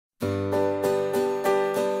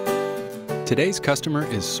Today's customer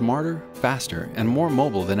is smarter, faster, and more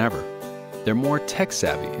mobile than ever. They're more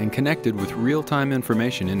tech-savvy and connected with real-time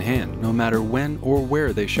information in hand, no matter when or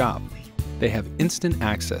where they shop. They have instant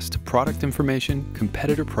access to product information,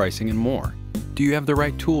 competitor pricing, and more. Do you have the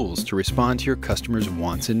right tools to respond to your customers'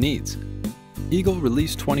 wants and needs? Eagle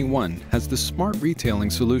Release 21 has the smart retailing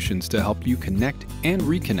solutions to help you connect and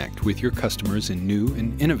reconnect with your customers in new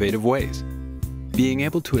and innovative ways. Being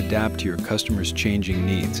able to adapt to your customers' changing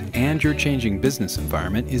needs and your changing business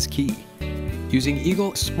environment is key. Using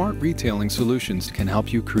Eagle Smart Retailing Solutions can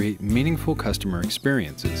help you create meaningful customer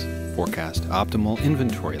experiences, forecast optimal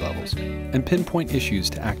inventory levels, and pinpoint issues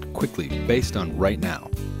to act quickly based on right now.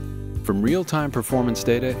 From real-time performance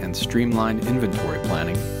data and streamlined inventory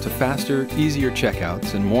planning to faster, easier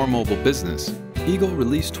checkouts and more mobile business, Eagle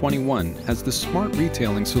Release 21 has the smart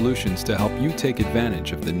retailing solutions to help you take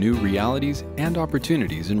advantage of the new realities and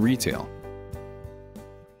opportunities in retail.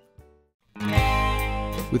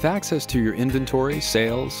 With access to your inventory,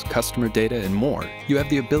 sales, customer data, and more, you have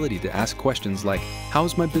the ability to ask questions like, how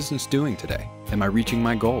is my business doing today? Am I reaching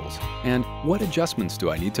my goals? And what adjustments do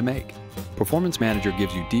I need to make? Performance Manager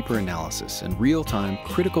gives you deeper analysis and real-time,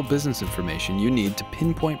 critical business information you need to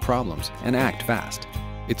pinpoint problems and act fast.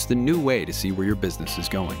 It's the new way to see where your business is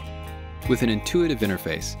going. With an intuitive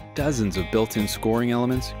interface, dozens of built-in scoring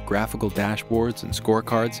elements, graphical dashboards, and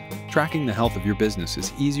scorecards, tracking the health of your business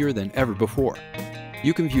is easier than ever before.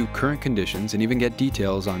 You can view current conditions and even get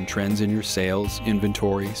details on trends in your sales,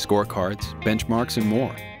 inventory, scorecards, benchmarks, and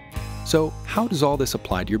more. So, how does all this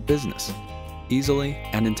apply to your business? Easily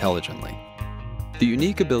and intelligently. The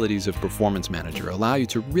unique abilities of Performance Manager allow you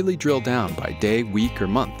to really drill down by day, week, or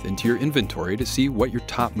month into your inventory to see what your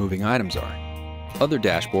top moving items are. Other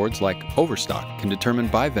dashboards like Overstock can determine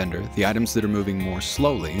by vendor the items that are moving more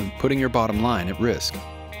slowly and putting your bottom line at risk.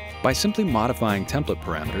 By simply modifying template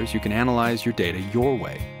parameters, you can analyze your data your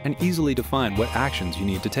way and easily define what actions you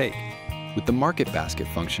need to take. With the Market Basket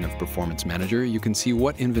function of Performance Manager, you can see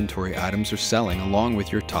what inventory items are selling along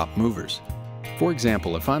with your top movers. For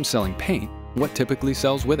example, if I'm selling paint, what typically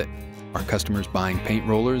sells with it? Are customers buying paint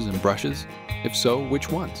rollers and brushes? If so,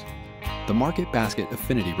 which ones? The Market Basket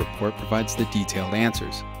Affinity Report provides the detailed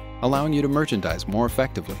answers, allowing you to merchandise more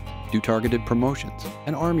effectively, do targeted promotions,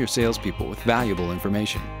 and arm your salespeople with valuable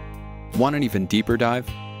information. Want an even deeper dive?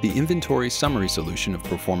 The Inventory Summary solution of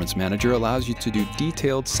Performance Manager allows you to do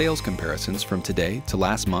detailed sales comparisons from today to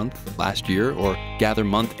last month, last year, or gather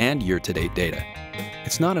month and year-to-date data.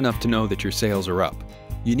 It's not enough to know that your sales are up.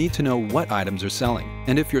 You need to know what items are selling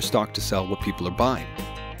and if you're stocked to sell what people are buying.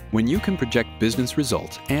 When you can project business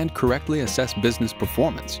results and correctly assess business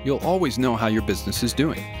performance, you'll always know how your business is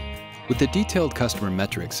doing. With the detailed customer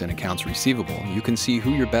metrics and accounts receivable, you can see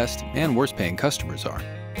who your best and worst paying customers are.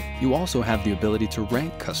 You also have the ability to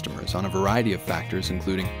rank customers on a variety of factors,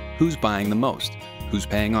 including who's buying the most, who's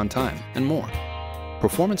paying on time, and more.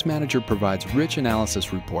 Performance Manager provides rich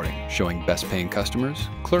analysis reporting showing best paying customers,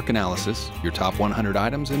 clerk analysis, your top 100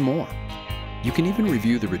 items, and more. You can even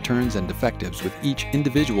review the returns and defectives with each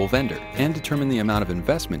individual vendor and determine the amount of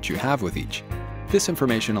investment you have with each. This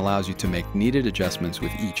information allows you to make needed adjustments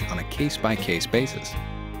with each on a case-by-case basis.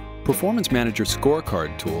 Performance Manager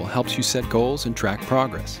Scorecard tool helps you set goals and track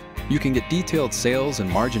progress. You can get detailed sales and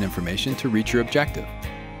margin information to reach your objective.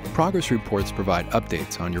 Progress reports provide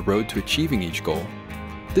updates on your road to achieving each goal.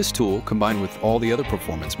 This tool, combined with all the other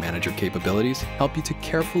Performance Manager capabilities, help you to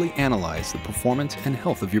carefully analyze the performance and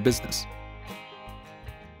health of your business.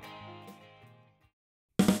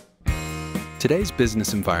 Today's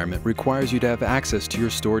business environment requires you to have access to your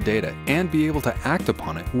stored data and be able to act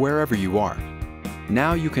upon it wherever you are.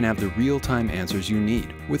 Now you can have the real-time answers you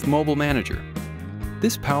need with Mobile Manager.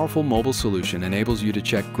 This powerful mobile solution enables you to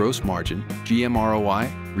check gross margin, GM ROI,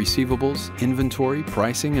 receivables, inventory,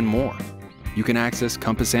 pricing, and more. You can access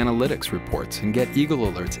Compass Analytics reports and get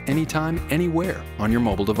Eagle alerts anytime, anywhere on your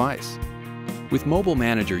mobile device. With Mobile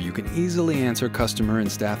Manager, you can easily answer customer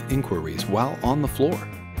and staff inquiries while on the floor.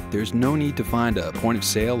 There's no need to find a point of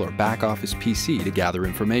sale or back office PC to gather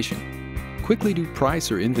information. Quickly do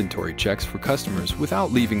price or inventory checks for customers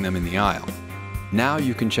without leaving them in the aisle. Now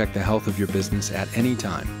you can check the health of your business at any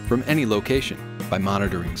time, from any location, by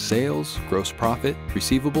monitoring sales, gross profit,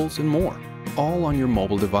 receivables, and more, all on your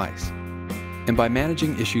mobile device. And by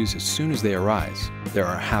managing issues as soon as they arise, there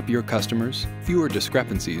are happier customers, fewer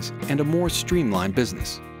discrepancies, and a more streamlined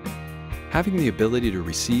business. Having the ability to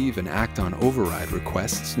receive and act on override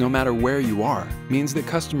requests no matter where you are means that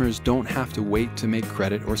customers don't have to wait to make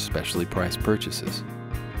credit or specially priced purchases.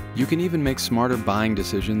 You can even make smarter buying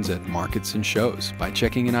decisions at markets and shows by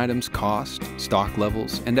checking an item's cost, stock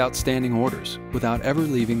levels, and outstanding orders without ever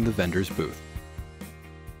leaving the vendor's booth.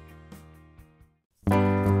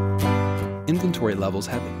 Inventory levels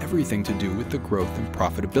have everything to do with the growth and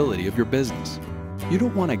profitability of your business. You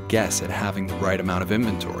don't want to guess at having the right amount of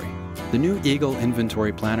inventory. The new Eagle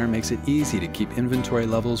Inventory Planner makes it easy to keep inventory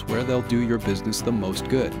levels where they'll do your business the most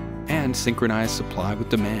good and synchronize supply with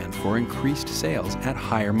demand for increased sales at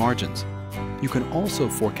higher margins. You can also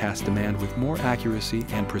forecast demand with more accuracy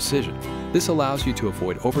and precision. This allows you to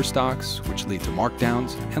avoid overstocks, which lead to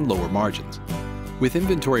markdowns and lower margins. With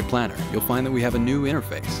Inventory Planner, you'll find that we have a new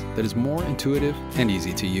interface that is more intuitive and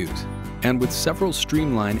easy to use. And with several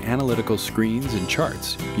streamlined analytical screens and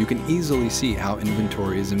charts, you can easily see how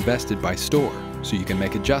inventory is invested by store, so you can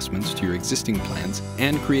make adjustments to your existing plans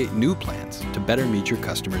and create new plans to better meet your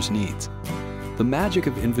customers' needs. The magic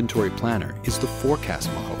of Inventory Planner is the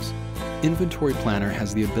forecast models. Inventory Planner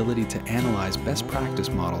has the ability to analyze best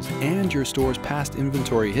practice models and your store's past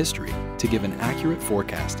inventory history to give an accurate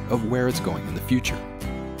forecast of where it's going in the future.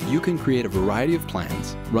 You can create a variety of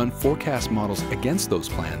plans, run forecast models against those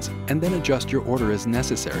plans, and then adjust your order as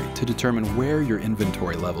necessary to determine where your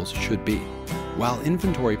inventory levels should be. While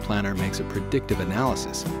Inventory Planner makes a predictive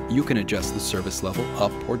analysis, you can adjust the service level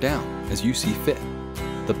up or down as you see fit.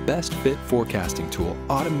 The Best Fit forecasting tool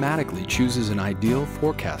automatically chooses an ideal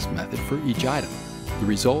forecast method for each item. The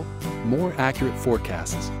result? More accurate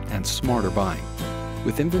forecasts and smarter buying.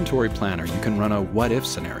 With Inventory Planner, you can run a what-if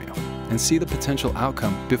scenario and see the potential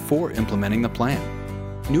outcome before implementing the plan.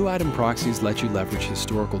 New item proxies let you leverage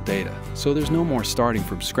historical data, so there's no more starting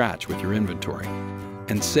from scratch with your inventory.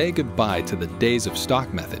 And say goodbye to the days of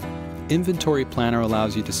stock method. Inventory Planner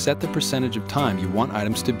allows you to set the percentage of time you want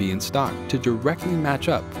items to be in stock to directly match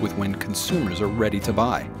up with when consumers are ready to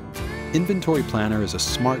buy. Inventory Planner is a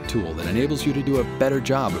smart tool that enables you to do a better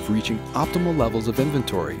job of reaching optimal levels of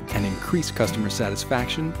inventory and increase customer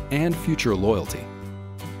satisfaction and future loyalty.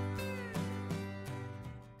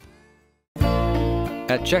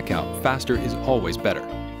 At checkout, faster is always better.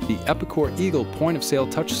 The Epicor Eagle point-of-sale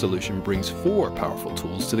touch solution brings 4 powerful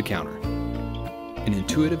tools to the counter. An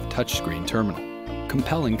intuitive touchscreen terminal,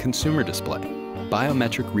 compelling consumer display,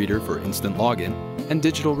 biometric reader for instant login, and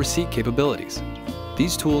digital receipt capabilities.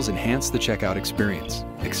 These tools enhance the checkout experience,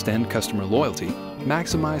 extend customer loyalty,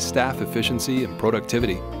 maximize staff efficiency and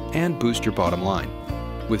productivity, and boost your bottom line.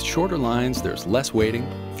 With shorter lines, there's less waiting,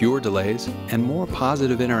 fewer delays, and more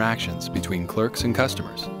positive interactions between clerks and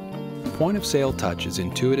customers. Point-of-sale touch is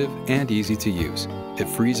intuitive and easy to use. It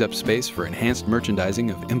frees up space for enhanced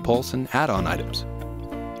merchandising of impulse and add-on items.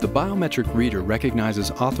 The biometric reader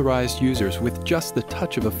recognizes authorized users with just the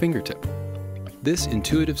touch of a fingertip. This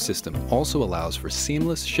intuitive system also allows for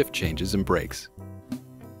seamless shift changes and breaks.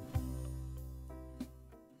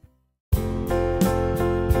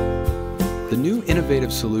 The new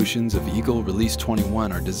innovative solutions of Eagle Release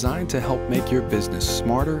 21 are designed to help make your business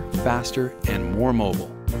smarter, faster, and more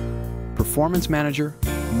mobile. Performance Manager,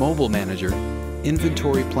 Mobile Manager,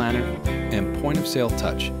 Inventory Planner, and Point of Sale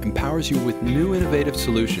Touch empowers you with new innovative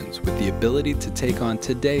solutions with the ability to take on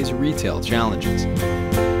today's retail challenges.